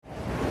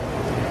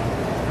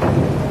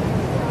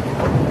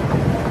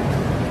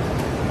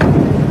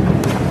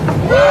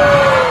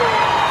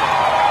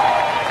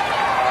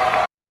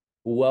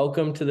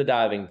Welcome to the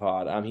Diving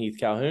Pod. I'm Heath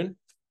Calhoun.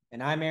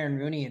 And I'm Aaron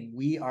Rooney, and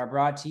we are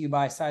brought to you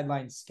by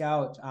Sideline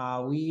Scout.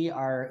 We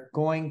are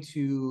going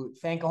to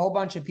thank a whole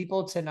bunch of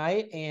people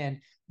tonight, and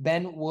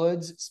Ben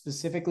Woods,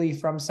 specifically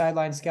from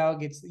Sideline Scout,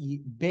 gets the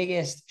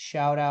biggest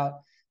shout out.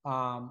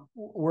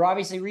 We're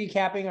obviously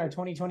recapping our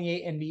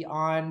 2028 and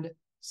beyond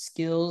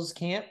skills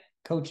camp,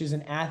 coaches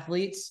and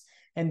athletes.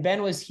 And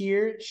Ben was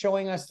here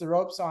showing us the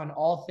ropes on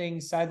all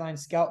things Sideline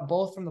Scout,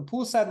 both from the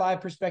poolside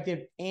live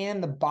perspective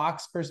and the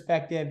box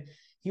perspective.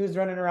 He was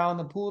running around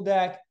the pool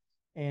deck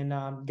and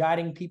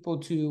guiding people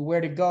to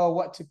where to go,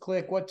 what to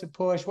click, what to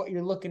push, what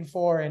you're looking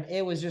for. And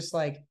it was just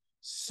like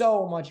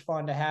so much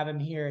fun to have him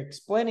here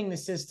explaining the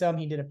system.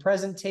 He did a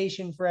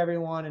presentation for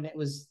everyone. And it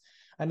was,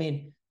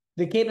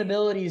 the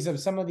capabilities of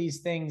some of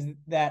these things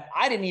that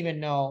I didn't even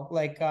know,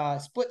 like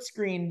split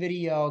screen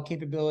video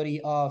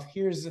capability of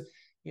here's,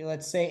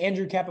 let's say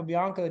Andrew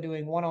Capobianco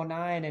doing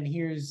 109 and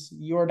here's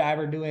your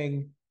diver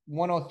doing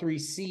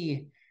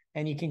 103C.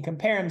 And you can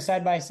compare them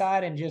side by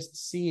side and just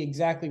see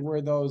exactly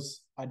where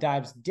those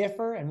dives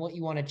differ and what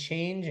you want to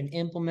change and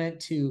implement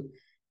to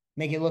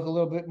make it look a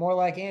little bit more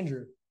like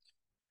Andrew.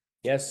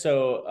 Yes.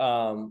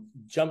 So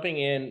jumping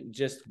in,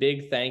 just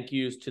big thank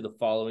yous to the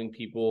following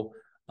people.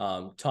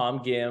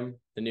 Tom Gim,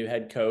 the new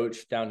head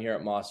coach down here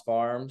at Moss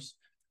Farms.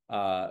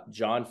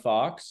 John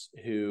Fox,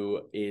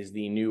 who is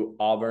the new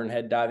Auburn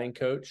head diving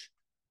coach.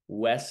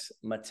 Wes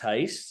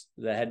Matthijs,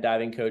 the head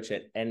diving coach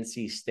at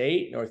NC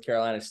State, North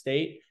Carolina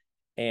State.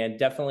 And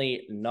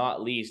definitely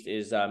not least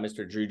is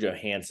Mr. Drew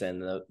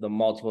Johansson, the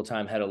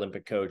multiple-time head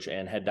Olympic coach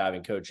and head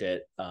diving coach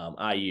at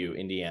IU,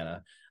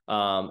 Indiana.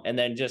 And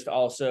then just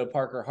also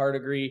Parker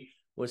Hardigree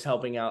was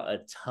helping out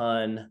a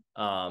ton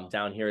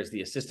down here as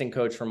the assistant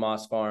coach for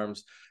Moss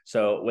Farms.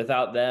 So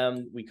without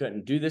them, we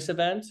couldn't do this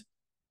event.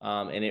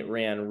 And it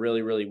ran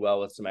really, really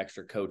well with some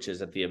extra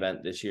coaches at the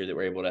event this year that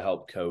were able to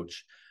help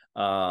coach.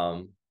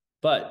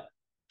 But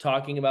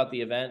talking about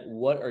the event,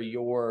 what are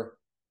your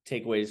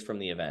takeaways from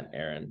the event,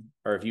 Aaron?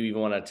 Or if you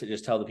even want to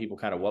just tell the people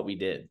kind of what we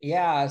did.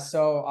 Yeah,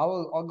 so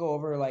I'll go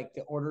over like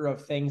the order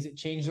of things. It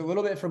changed a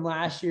little bit from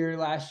last year.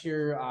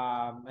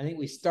 I think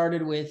we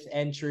started with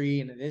entry,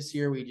 and this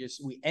year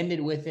we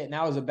ended with it, and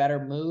that was a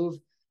better move.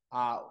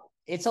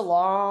 It's a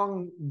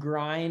long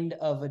grind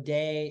of a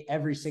day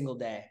every single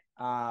day.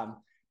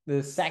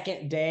 The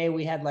second day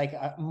we had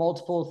like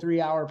multiple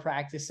 3-hour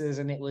practices,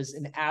 and it was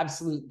an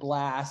absolute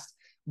blast.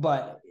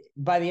 But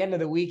by the end of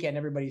the weekend,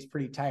 everybody's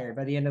pretty tired.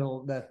 By the end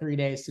of the 3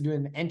 days, so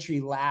doing the entry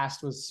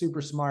last was super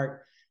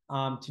smart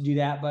to do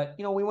that. But,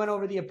 we went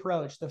over the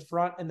approach, the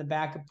front and the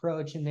back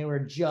approach, and they were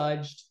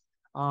judged,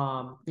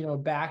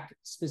 back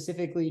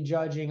specifically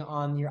judging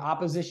on your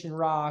opposition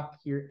rock,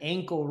 your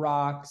ankle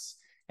rocks,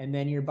 and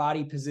then your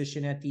body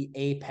position at the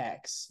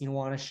apex. You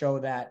want to show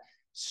that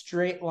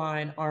straight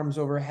line, arms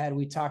overhead.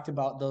 We talked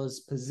about those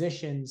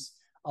positions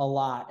a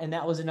lot. And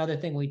that was another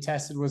thing we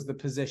tested was the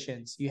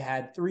positions. You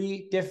had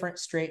 3 different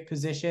straight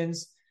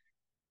positions,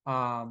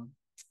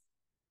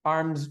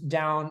 arms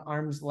down,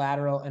 arms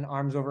lateral, and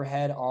arms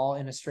overhead, all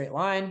in a straight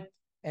line.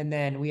 And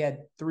then we had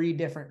 3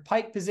 different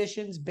pike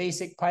positions,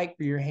 basic pike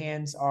where your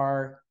hands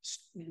are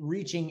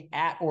reaching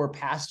at or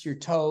past your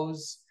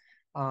toes.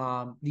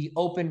 The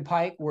open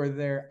pike where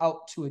they're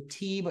out to a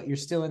T, but you're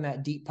still in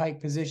that deep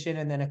pike position.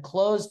 And then a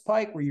closed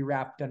pike where you're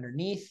wrapped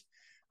underneath.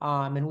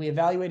 And we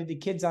evaluated the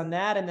kids on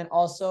that. And then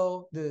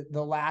also the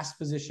last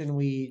position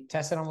we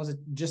tested on was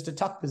just a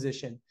tuck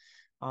position.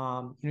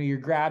 You're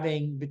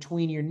grabbing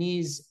between your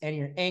knees and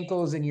your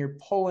ankles and you're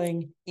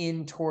pulling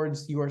in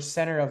towards your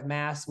center of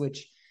mass,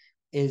 which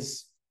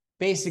is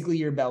basically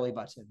your belly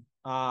button.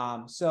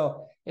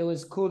 So it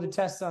was cool to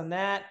test on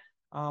that.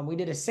 We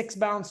did a 6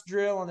 bounce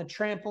drill on the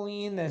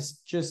trampoline.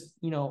 That's just,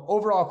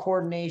 overall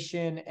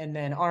coordination and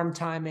then arm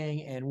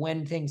timing and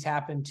when things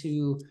happen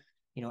to,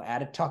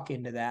 add a tuck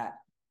into that.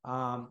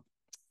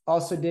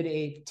 Also did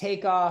a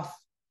takeoff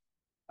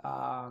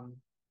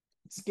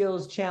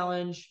skills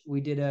challenge.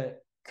 We did a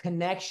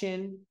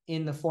connection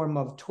in the form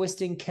of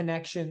twisting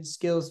connection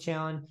skills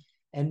challenge.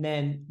 And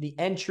then the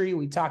entry,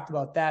 we talked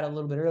about that a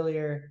little bit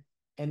earlier.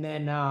 And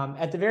then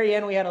at the very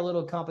end, we had a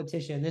little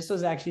competition. This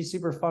was actually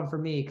super fun for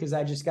me because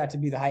I just got to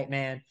be the hype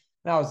man.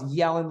 And I was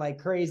yelling like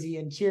crazy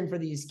and cheering for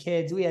these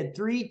kids. We had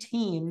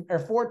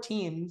 4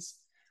 teams.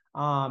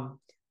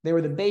 They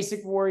were the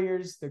Basic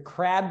Warriors, the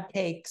Crab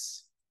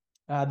Cakes,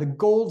 the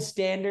Gold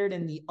Standard,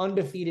 and the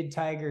Undefeated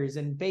Tigers.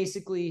 And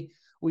basically,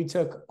 we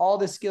took all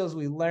the skills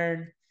we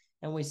learned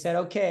and we said,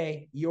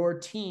 okay, your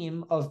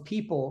team of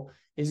people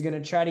is going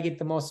to try to get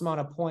the most amount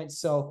of points.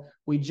 So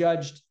we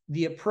judged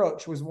the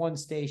approach was 1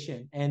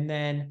 station. And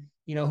then,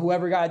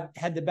 whoever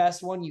had the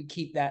best one, you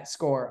keep that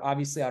score,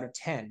 obviously out of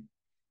 10.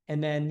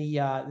 And then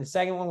the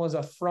second one was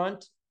a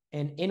front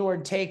and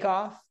inward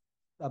takeoff,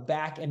 a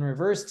back and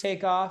reverse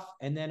takeoff,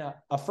 and then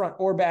a front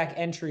or back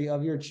entry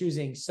of your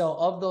choosing. So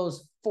of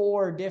those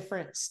 4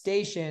 different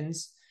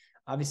stations,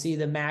 obviously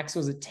the max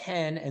was a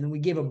 10, and we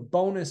gave a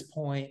bonus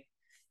point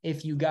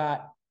if you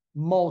got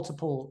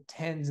multiple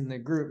 10s in the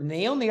group, and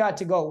they only got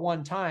to go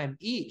 1 time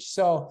each.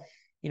 So,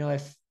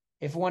 if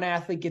if one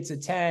athlete gets a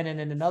 10 and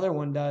then another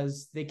one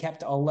does, they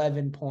kept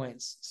 11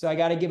 points. So I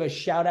got to give a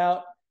shout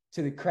out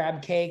to the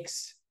crab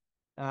cakes.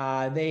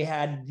 They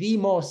had the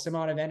most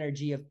amount of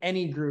energy of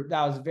any group.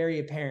 That was very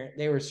apparent.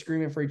 They were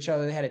screaming for each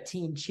other. They had a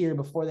team cheer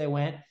before they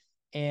went.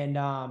 And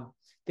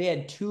they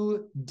had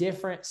 2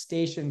 different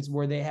stations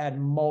where they had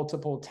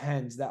multiple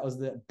 10s. That was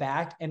the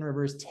back and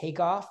reverse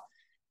takeoff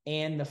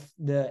and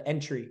the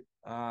entry.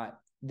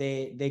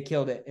 They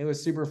killed it. It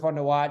was super fun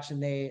to watch,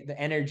 and the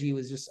energy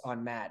was just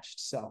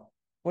unmatched. So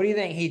what do you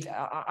think, Heath?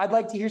 I'd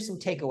like to hear some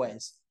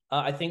takeaways.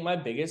 I think my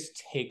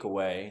biggest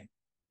takeaway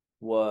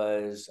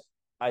was,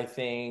 I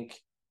think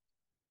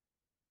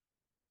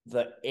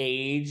the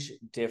age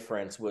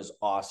difference was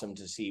awesome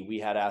to see. We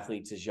had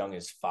athletes as young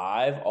as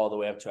 5 all the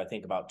way up to, I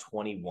think, about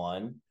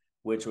 21,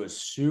 which was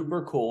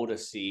super cool to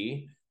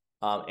see.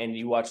 And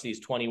you watch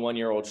these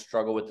 21-year-olds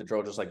struggle with the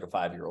drill just like the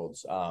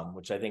 5-year-olds,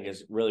 which I think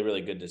is really,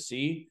 really good to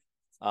see.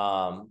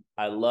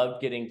 I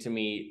loved getting to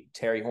meet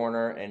Terry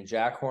Horner and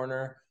Jack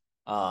Horner.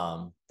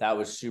 That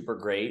was super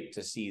great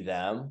to see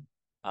them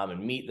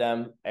and meet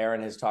them.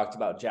 Aaron has talked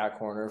about Jack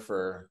Horner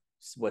for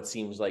what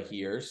seems like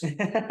years.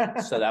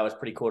 So that was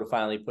pretty cool to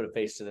finally put a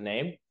face to the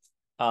name.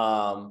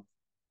 And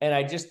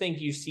I just think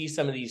you see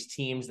some of these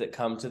teams that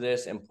come to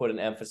this and put an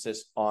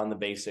emphasis on the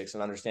basics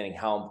and understanding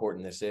how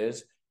important this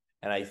is.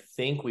 And I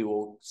think we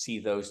will see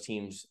those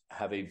teams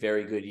have a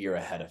very good year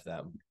ahead of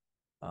them.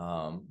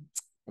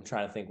 I'm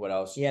trying to think what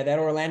else. Yeah, that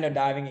Orlando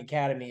Diving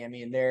Academy. I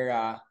mean, they're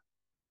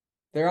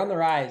on the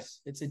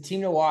rise. It's a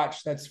team to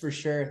watch, that's for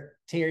sure.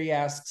 Terry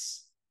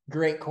asks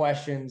great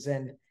questions,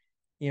 and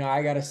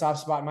I got a soft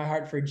spot in my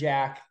heart for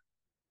Jack.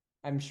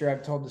 I'm sure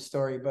I've told the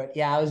story, but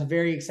yeah, I was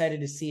very excited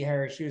to see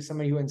her. She was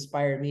somebody who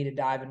inspired me to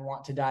dive and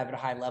want to dive at a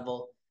high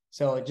level.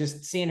 So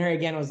just seeing her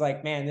again was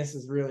like, man, this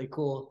is really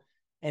cool.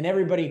 And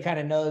everybody kind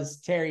of knows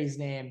Terry's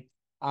name.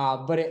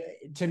 But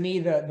to me,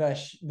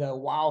 the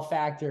wow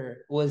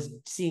factor was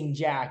seeing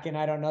Jack, and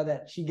I don't know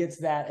that she gets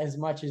that as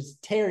much as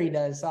Terry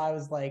does. So I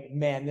was like,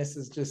 man, this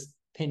is just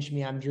pinch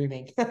me, I'm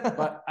dreaming.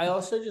 But I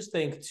also just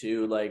think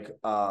too, like,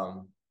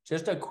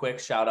 just a quick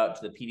shout out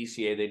to the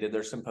PDCA. They did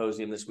their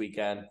symposium this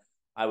weekend.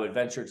 I would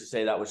venture to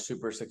say that was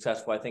super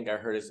successful. I think I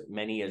heard as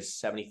many as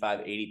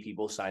 75, 80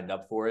 people signed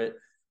up for it.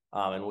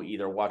 And we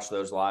either watch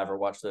those live or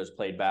watch those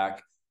played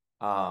back.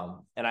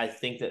 And I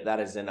think that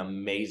is an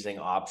amazing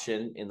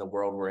option in the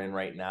world we're in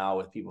right now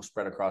with people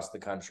spread across the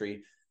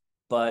country.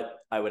 But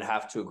I would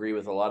have to agree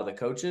with a lot of the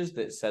coaches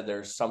that said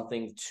there's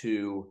something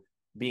to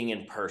being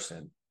in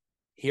person.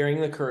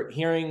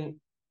 Hearing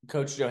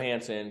Coach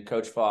Johansson,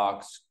 Coach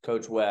Fox,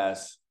 Coach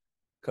Wes,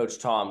 Coach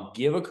Tom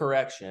give a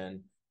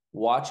correction,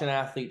 watch an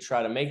athlete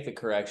try to make the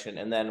correction,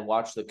 and then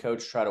watch the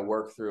coach try to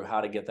work through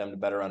how to get them to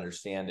better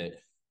understand it.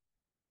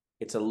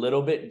 It's a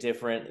little bit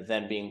different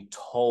than being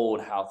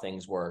told how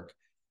things work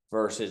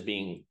versus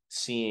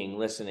seeing,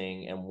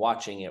 listening, and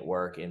watching it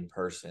work in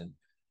person.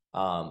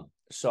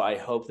 So I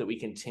hope that we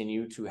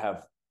continue to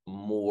have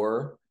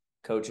more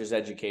coaches'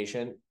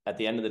 education. At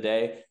the end of the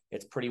day,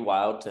 it's pretty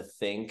wild to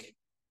think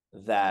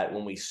that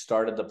when we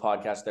started the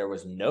podcast, there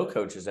was no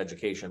coaches'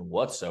 education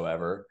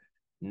whatsoever.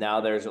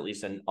 Now there's at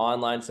least an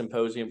online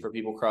symposium for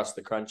people across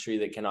the country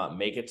that cannot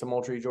make it to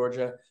Moultrie,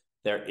 Georgia.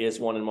 There is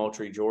one in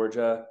Moultrie,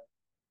 Georgia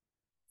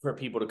for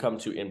people to come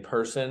to in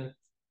person.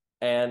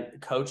 And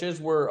coaches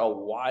were a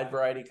wide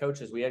variety of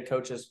coaches. We had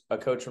a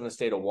coach from the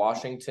state of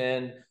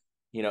Washington,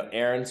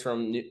 Aaron's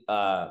from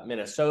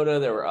Minnesota.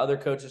 There were other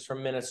coaches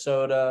from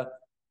Minnesota,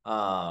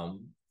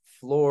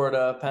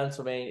 Florida,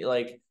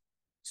 Pennsylvania,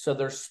 so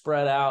they're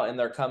spread out and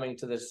they're coming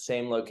to the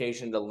same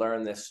location to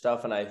learn this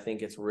stuff. And I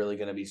think it's really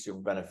going to be super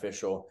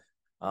beneficial.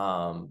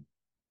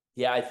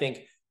 I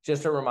think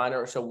just a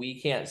reminder. So we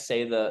can't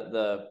say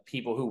the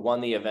people who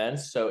won the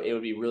events. So it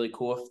would be really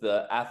cool if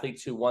the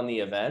athletes who won the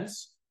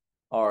events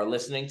are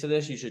listening to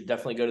this. You should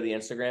definitely go to the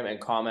Instagram and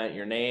comment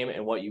your name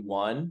and what you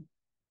won.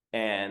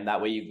 And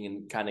that way you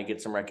can kind of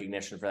get some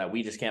recognition for that.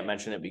 We just can't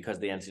mention it because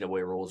the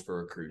NCAA rules for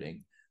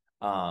recruiting.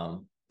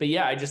 But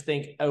yeah, I just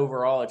think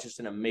overall, it's just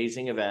an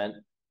amazing event.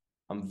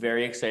 I'm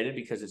very excited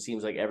because it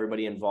seems like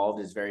everybody involved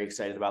is very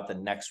excited about the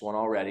next one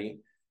already.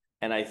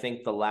 And I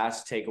think the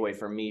last takeaway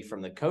for me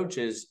from the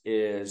coaches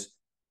is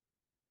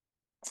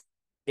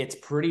it's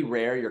pretty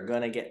rare you're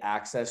going to get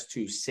access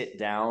to sit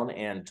down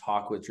and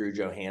talk with Drew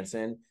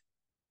Johansson,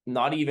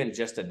 not even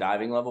just a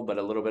diving level, but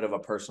a little bit of a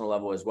personal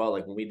level as well.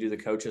 Like when we do the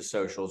coaches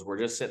socials, we're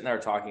just sitting there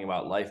talking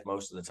about life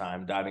most of the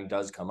time. Diving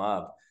does come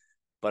up,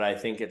 but I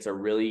think it's a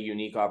really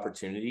unique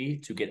opportunity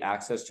to get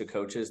access to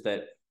coaches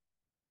that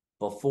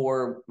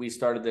before we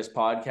started this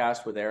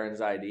podcast with Aaron's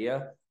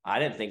idea, I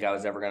didn't think I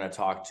was ever going to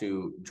talk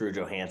to Drew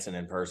Johansson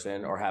in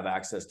person or have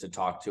access to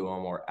talk to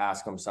him or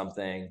ask him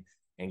something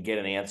and get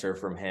an answer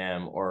from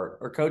him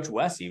or Coach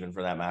Wes, even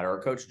for that matter, or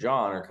Coach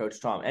John or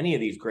Coach Tom, any of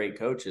these great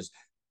coaches.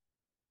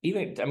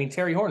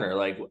 Terry Horner,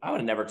 I would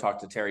have never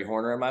talked to Terry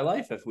Horner in my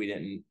life if we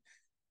didn't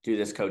do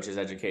this coaches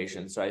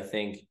education. So I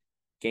think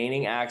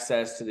gaining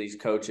access to these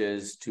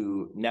coaches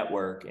to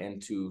network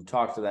and to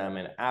talk to them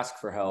and ask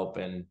for help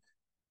and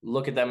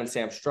look at them and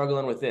say, I'm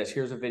struggling with this.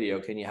 Here's a video.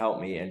 Can you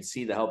help me? And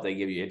see the help they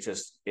give you.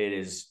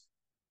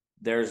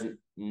 There's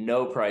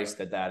no price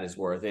that is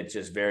worth. It's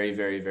just very,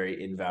 very,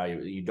 very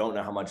invaluable. You don't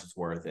know how much it's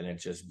worth. And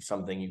it's just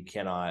something you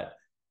cannot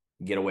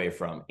get away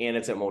from. And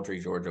it's at Moultrie,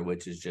 Georgia,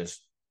 which is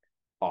just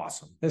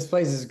awesome. This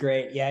place is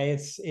great. Yeah,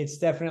 it's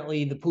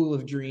definitely the pool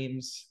of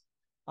dreams.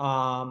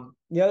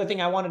 The other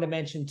thing I wanted to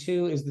mention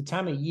too is the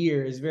time of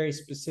year is very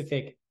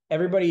specific.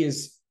 Everybody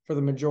is, for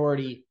the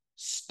majority,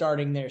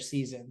 starting their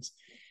seasons.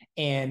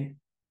 And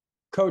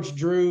Coach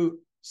Drew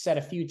said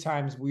a few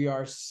times, we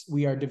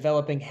are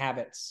developing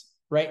habits.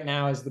 Right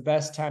now is the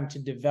best time to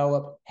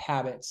develop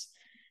habits.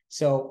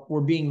 So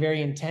we're being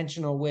very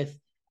intentional with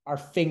our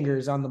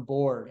fingers on the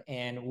board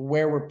and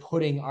where we're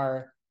putting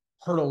our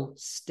hurdle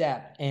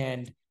step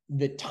and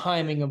the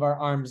timing of our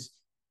arms.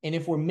 And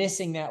if we're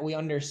missing that, we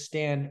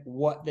understand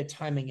what the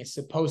timing is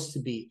supposed to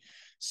be.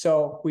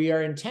 So we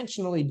are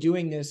intentionally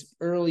doing this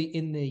early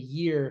in the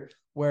year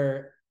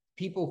where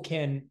people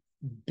can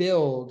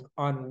build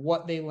on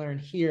what they learn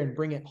here and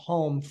bring it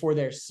home for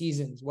their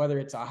seasons, whether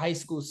it's a high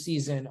school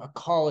season, a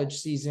college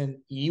season,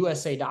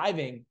 USA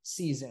diving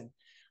season.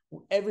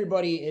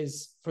 Everybody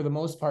is, for the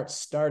most part,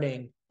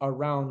 starting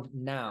around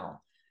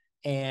now.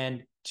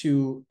 And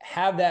to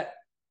have that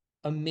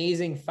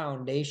amazing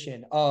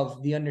foundation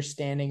of the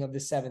understanding of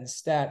the 7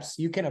 steps,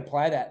 you can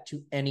apply that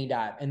to any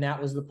dive. And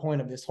that was the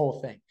point of this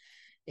whole thing,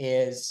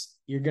 is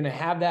you're going to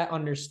have that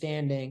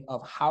understanding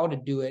of how to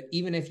do it.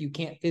 Even if you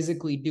can't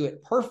physically do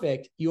it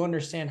perfect, you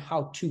understand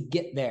how to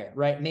get there,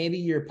 right? Maybe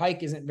your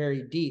pike isn't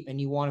very deep and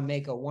you want to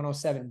make a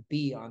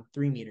 107B on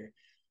 3 meter.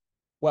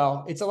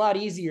 Well, it's a lot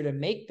easier to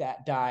make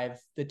that dive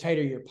the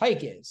tighter your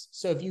pike is.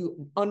 So if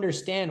you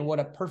understand what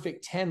a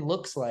perfect 10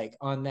 looks like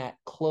on that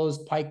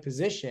closed pike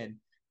position,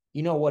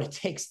 you know what it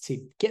takes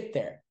to get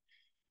there.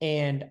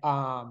 And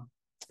I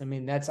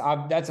mean, that's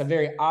a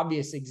very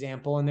obvious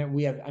example. And then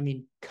we have,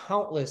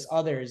 countless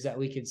others that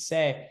we could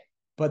say,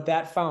 but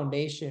that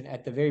foundation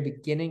at the very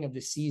beginning of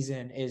the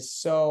season is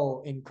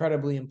so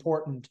incredibly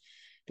important,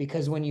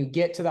 because when you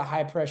get to the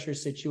high pressure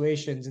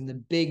situations and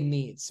the big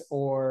meets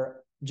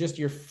or just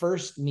your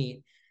first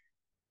meet,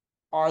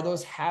 are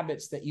those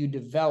habits that you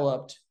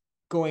developed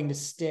going to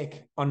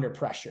stick under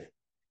pressure?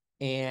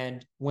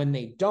 And when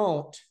they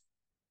don't,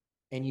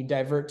 and you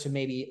divert to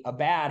maybe a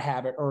bad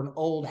habit or an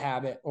old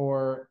habit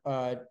or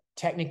a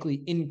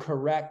technically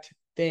incorrect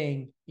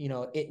thing,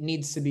 it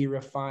needs to be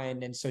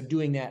refined. And so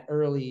doing that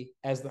early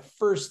as the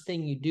first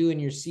thing you do in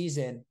your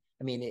season,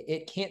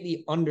 it can't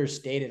be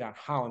understated on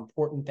how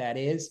important that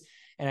is.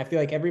 And I feel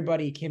like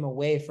everybody came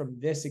away from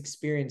this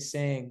experience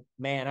saying,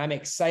 man, I'm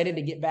excited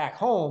to get back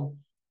home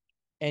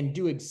and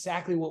do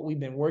exactly what we've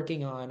been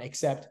working on,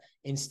 except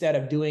instead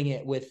of doing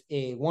it with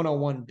a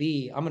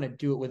 101B, I'm going to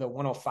do it with a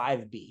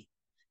 105B.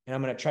 And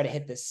I'm going to try to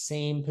hit the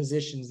same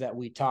positions that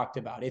we talked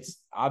about.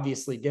 It's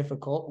obviously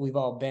difficult. We've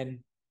all been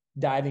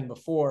diving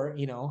before,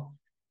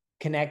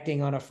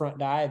 connecting on a front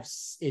dive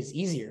is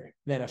easier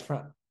than a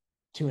front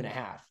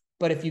 2.5.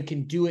 But if you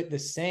can do it the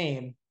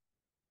same,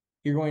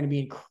 you're going to be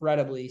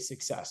incredibly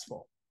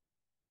successful.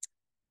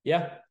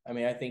 Yeah. I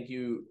think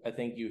you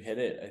hit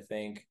it. I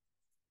think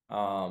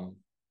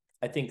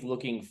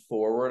looking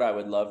forward, I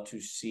would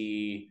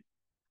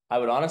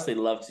honestly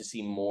love to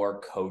see more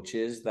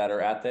coaches that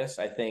are at this.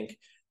 I think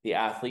the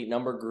athlete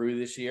number grew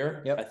this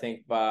year. Yep. I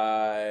think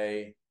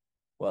by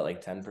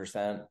like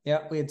 10%.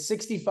 Yeah. We had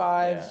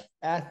 65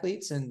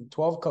 athletes and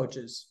 12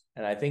 coaches.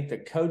 And I think the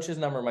coaches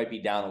number might be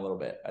down a little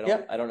bit. I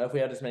don't know if we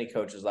had as many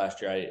coaches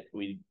last year.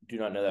 We do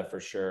not know that for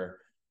sure.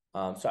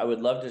 So I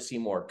would love to see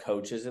more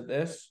coaches at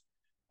this.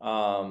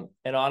 And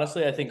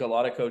honestly, I think a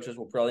lot of coaches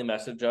will probably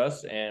message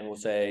us and will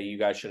say, you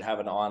guys should have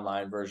an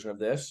online version of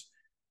this.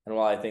 And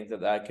while I think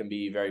that can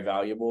be very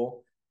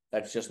valuable,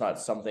 that's just not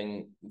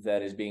something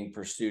that is being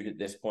pursued at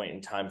this point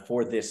in time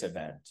for this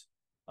event.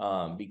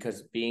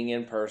 Because being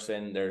in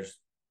person, there's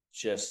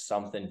just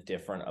something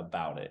different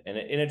about it. And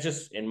it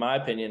just, in my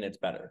opinion, it's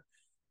better.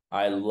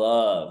 I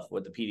love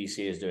what the PDC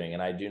is doing.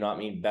 And I do not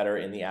mean better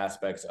in the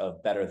aspects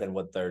of better than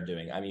what they're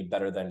doing. I mean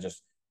better than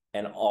just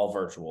an all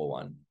virtual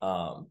one.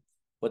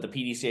 What the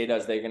PDCA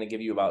does, they're going to give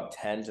you about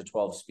 10 to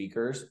 12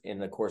 speakers in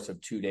the course of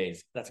 2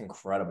 days. That's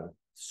incredible.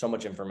 So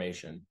much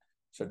information.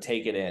 So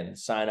take it in,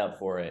 sign up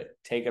for it,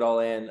 take it all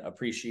in,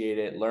 appreciate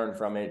it, learn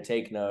from it,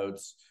 take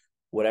notes,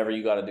 whatever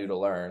you got to do to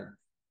learn.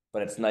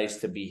 But it's nice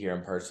to be here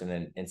in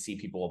person and see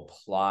people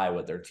apply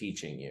what they're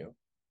teaching you.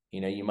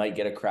 You might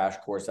get a crash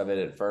course of it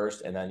at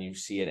first, and then you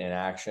see it in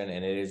action,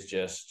 and it is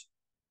just,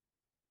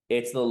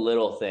 it's the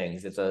little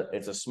things. It's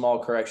a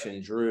small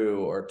correction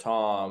Drew or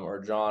Tom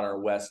or John or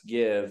Wes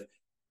give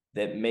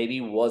that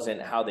maybe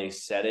wasn't how they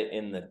said it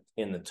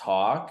in the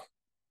talk,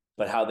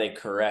 but how they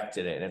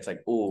corrected it. And it's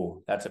like,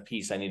 oh, that's a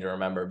piece I need to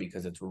remember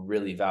because it's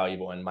really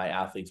valuable and my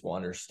athletes will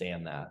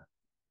understand that.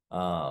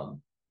 But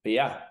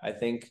yeah, I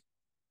think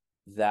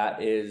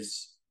that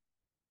is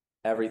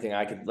everything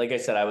I could, like I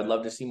said, I would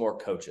love to see more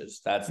coaches.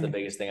 That's the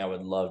biggest thing I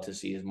would love to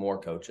see is more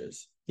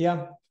coaches.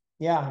 Yeah.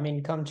 Yeah.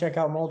 Come check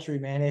out Moultrie,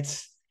 man.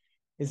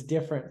 it's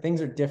different.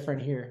 Things are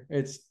different here.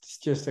 It's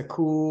just a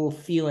cool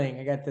feeling.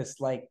 I got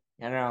this, like,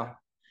 I don't know,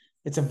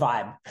 it's a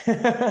vibe.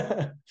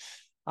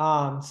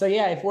 So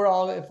yeah, if we're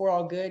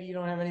all good, you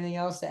don't have anything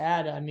else to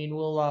add. I mean,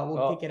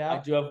 we'll kick it out.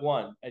 I do have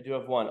one,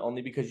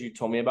 only because you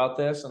told me about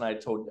this, and I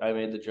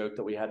made the joke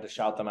that we had to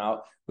shout them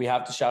out. We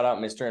have to shout out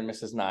Mr. and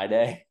Mrs.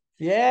 Nide.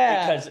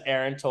 Yeah. Because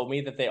Aaron told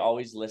me that they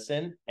always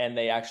listen and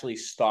they actually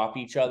stop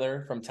each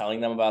other from telling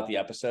them about the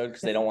episode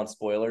because they don't want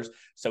spoilers.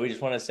 So we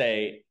just want to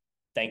say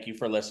thank you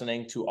for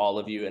listening to all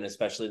of you, and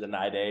especially the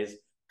Nidays,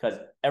 because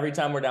every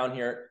time we're down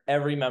here,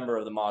 every member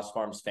of the Moss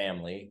Farms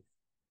family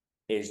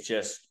is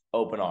just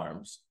open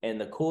arms. And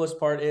the coolest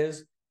part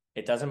is,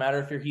 it doesn't matter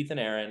if you're Heath and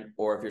Aaron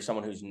or if you're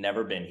someone who's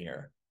never been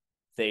here,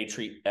 they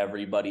treat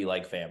everybody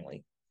like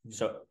family.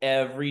 So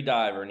every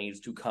diver needs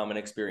to come and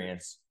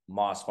experience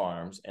Moss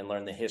Farms and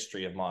learn the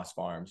history of Moss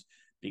Farms,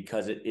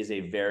 because it is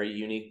a very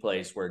unique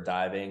place where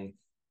diving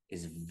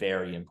is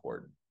very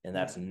important. And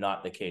that's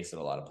not the case at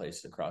a lot of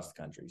places across the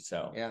country.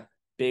 So yeah,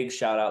 big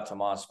shout out to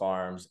Moss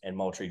Farms and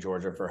Moultrie,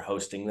 Georgia for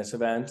hosting this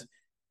event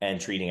and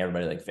treating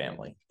everybody like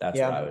family. That's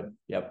what I would.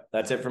 Yep.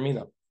 That's it for me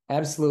though.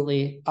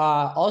 Absolutely.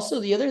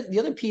 Also the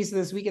other piece of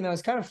this weekend that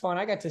was kind of fun,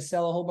 I got to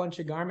sell a whole bunch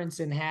of garments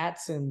and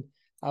hats, and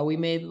we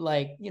made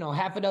like,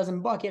 half a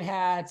dozen bucket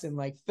hats and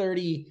like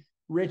 30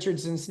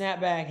 Richardson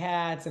snapback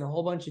hats and a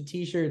whole bunch of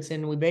t-shirts,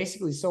 and we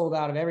basically sold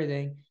out of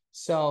everything.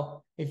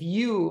 So if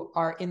you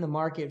are in the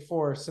market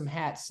for some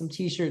hats, some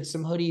t-shirts,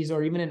 some hoodies,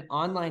 or even an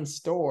online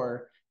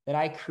store that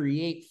I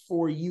create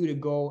for you to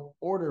go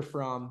order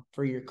from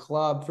for your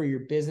club, for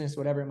your business,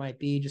 whatever it might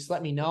be, just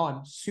let me know.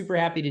 I'm super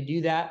happy to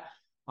do that.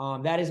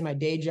 That is my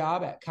day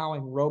job at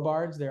Cowing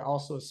Robards. They're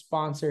also a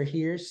sponsor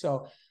here.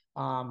 So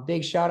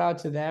big shout out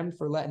to them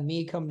for letting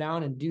me come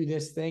down and do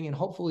this thing and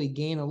hopefully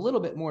gain a little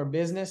bit more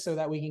business so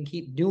that we can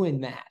keep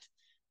doing that.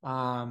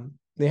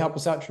 They help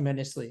us out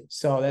tremendously.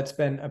 So that's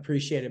been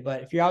appreciated.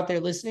 But if you're out there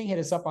listening, hit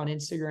us up on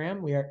Instagram.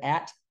 We are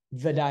at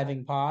The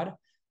Diving Pod.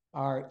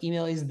 Our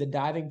email is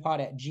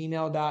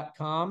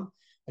thedivingpod@gmail.com.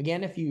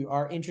 Again, if you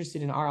are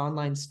interested in our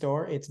online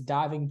store, it's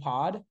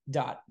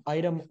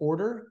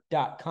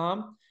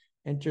divingpod.itemorder.com.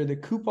 Enter the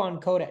coupon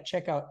code at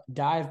checkout,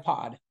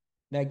 DivePod.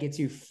 That gets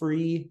you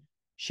free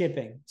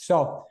shipping.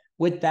 So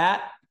with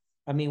that,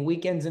 I mean,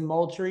 weekends in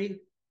Moultrie,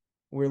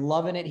 we're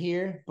loving it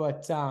here,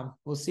 but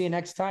we'll see you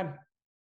next time.